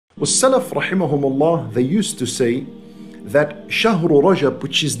والسلف رحمهم Allah, they used to say that شهر Rajab,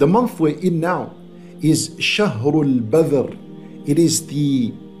 which is the month we're in now, is شهر البذر. It is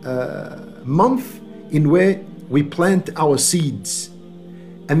the month in where we plant our seeds.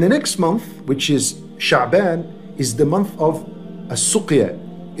 And the next month, which is Sha'ban, is the month of As-Suqya.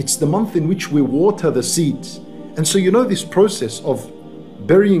 It's the month in which we water the seeds. And so you know this process of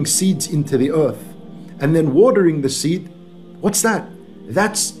burying seeds into the earth and then watering the seed, what's that?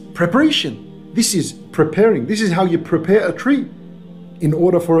 That's preparation. This is preparing. This is how you prepare a tree in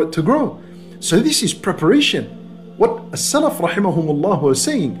order for it to grow. So this is preparation. What As-Salaf rahimahumullah was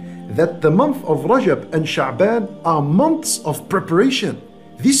saying, that the month of Rajab and Sha'ban are months of preparation.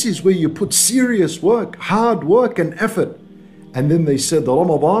 This is where you put serious work, hard work and effort. And then they said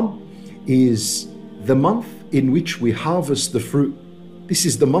Ramadan is the month in which we harvest the fruit. This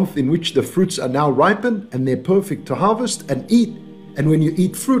is the month in which the fruits are now ripened and they're perfect to harvest and eat. And when you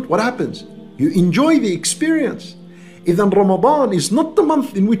eat fruit, what happens? You enjoy the experience. Then Ramadan is not the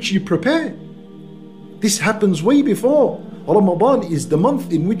month in which you prepare. This happens way before. Ramadan is the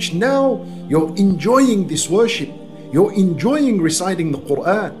month in which now you're enjoying this worship. You're enjoying reciting the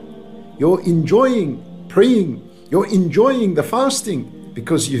Quran. You're enjoying praying. You're enjoying the fasting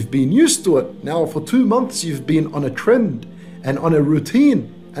because you've been used to it. Now for 2 months you've been on a trend and on a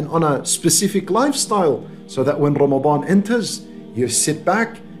routine and on a specific lifestyle, so that when Ramadan enters, you sit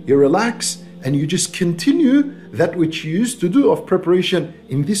back, you relax, and you just continue that which you used to do of preparation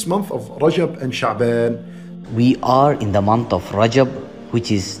in this month of Rajab and Sha'ban. We are in the month of Rajab,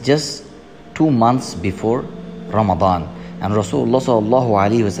 which is just 2 months before Ramadan. And Rasulullah sallallahu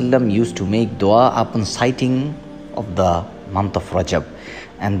alaihi wasallam used to make dua upon sighting of the month of Rajab.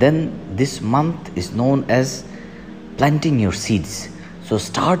 And then this month is known as planting your seeds. So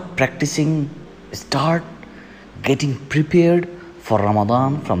start practicing, start getting prepared for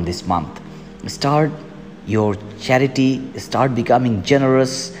Ramadan from this month. Start your charity, start becoming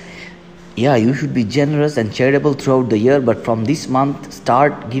generous. Yeah, you should be generous and charitable throughout the year, but from this month,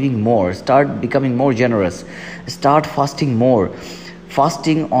 start giving more, start becoming more generous, start fasting more.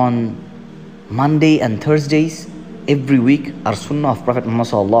 Fasting on Monday and Thursdays every week are sunnah of Prophet Muhammad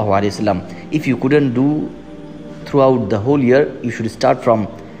sallallahu alaihi wasallam. If you couldn't do throughout the whole year, you should start from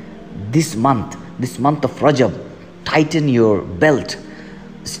this month of Rajab. Tighten your belt,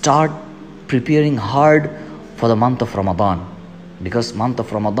 start preparing hard for the month of Ramadan, because month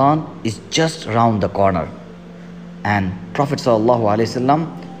of Ramadan is just around the corner. And Prophet ﷺ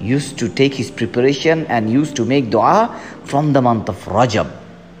used to take his preparation and used to make dua from the month of Rajab.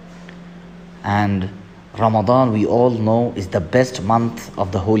 And Ramadan, we all know, is the best month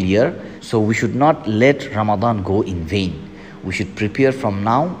of the whole year. So we should not let Ramadan go in vain. We should prepare from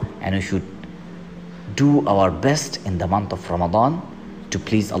now, and we should do our best in the month of Ramadan to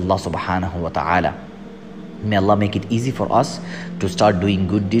please Allah subhanahu wa ta'ala. May Allah make it easy for us to start doing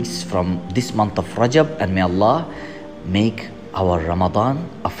good deeds from this month of Rajab, and may Allah make our Ramadan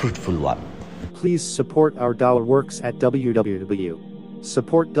a fruitful one. Please support our dawah works at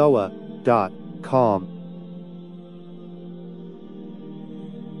www.supportdawah.com.